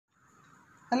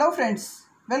Hello friends,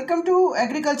 welcome to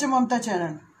Agriculture Mamata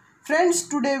channel. Friends,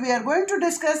 today we are going to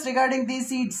discuss regarding these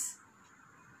seeds.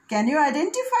 Can you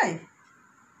identify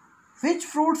which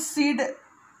fruit seed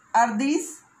are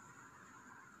these?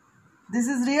 This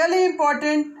is really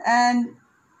important and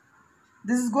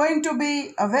this is going to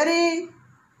be a very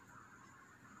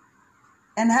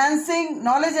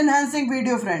knowledge enhancing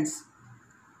video friends.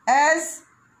 As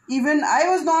even I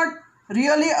was not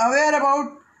really aware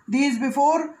about these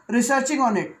before researching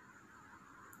on it.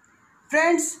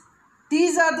 Friends,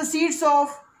 these are the seeds of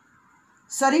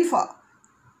Sarifa,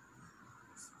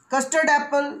 custard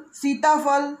apple,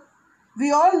 sitafal.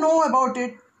 We all know about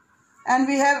it and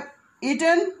we have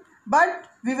eaten, but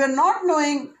we were not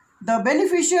knowing the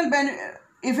beneficial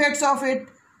effects of it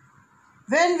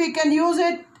when we can use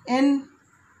it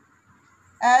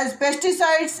as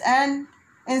pesticides and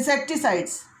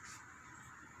insecticides.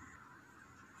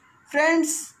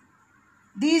 Friends,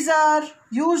 these are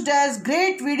used as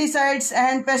great weedicides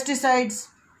and pesticides.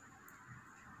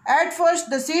 At first,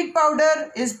 the seed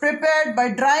powder is prepared by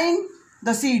drying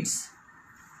the seeds.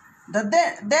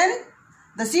 Then,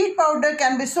 the seed powder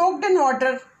can be soaked in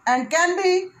water and can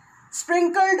be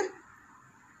sprinkled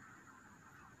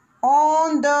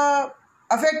on the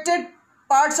affected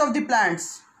parts of the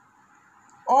plants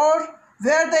or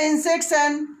where the insects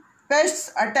and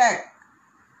pests attack.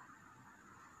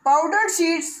 Powdered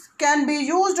seeds can be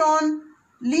used on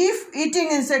leaf-eating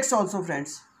insects also,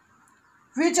 friends,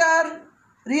 which are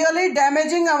really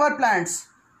damaging our plants.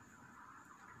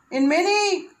 In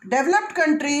many developed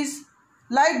countries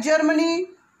like Germany,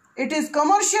 it is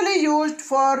commercially used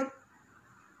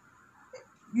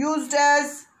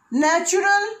as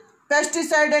natural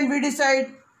pesticide and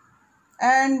weedicide,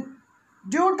 and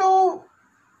due to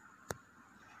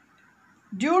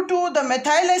the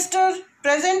methyl ester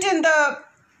present in the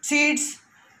seeds,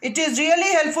 it is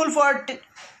really helpful for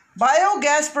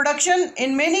biogas production.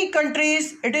 In many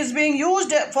countries, it is being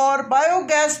used for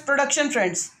biogas production,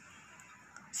 friends.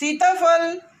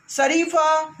 Sitafal,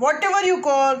 Sarifa, whatever you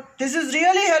call, this is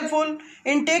really helpful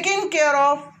in taking care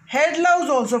of head louse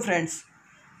also, friends.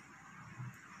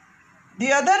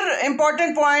 The other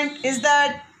important point is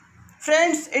that,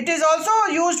 friends, it is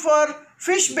also used for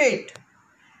fish bait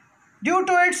due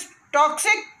to its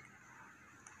toxic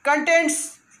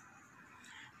contents.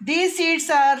 These seeds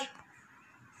are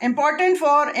important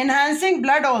for enhancing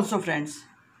blood also, friends.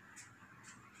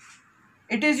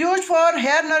 It is used for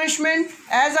hair nourishment,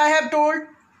 as I have told,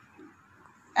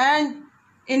 and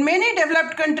in many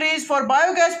developed countries for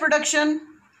biogas production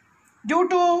due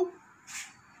to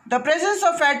the presence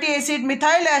of fatty acid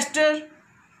methyl ester.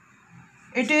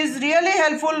 It is really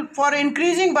helpful for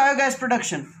increasing biogas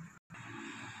production.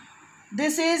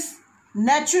 This is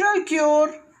natural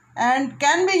cure and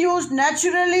can be used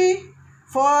naturally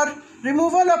for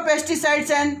removal of pesticides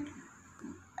and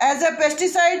as a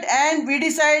pesticide and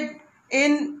weedicide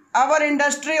in our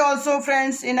industry also,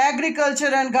 friends, in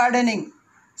agriculture and gardening.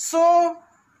 So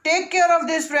take care of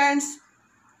this, friends.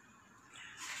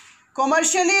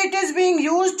 Commercially it is being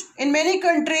used in many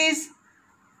countries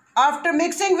after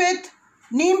mixing with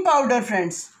neem powder,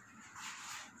 friends,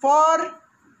 for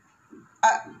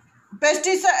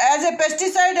as a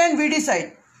pesticide and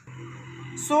weedicide.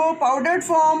 So powdered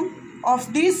form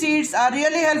of these seeds are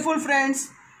really helpful, friends.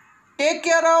 Take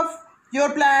care of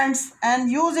your plants and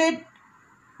use it.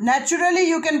 Naturally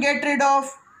you can get rid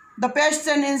of the pests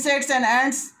and insects and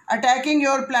ants attacking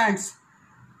your plants.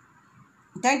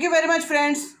 Thank you very much,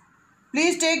 friends.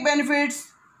 Please take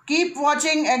benefits. Keep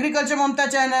watching Agriculture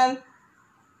Mamata channel.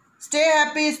 Stay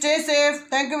happy, stay safe.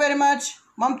 Thank you very much.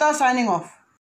 Mamta signing off.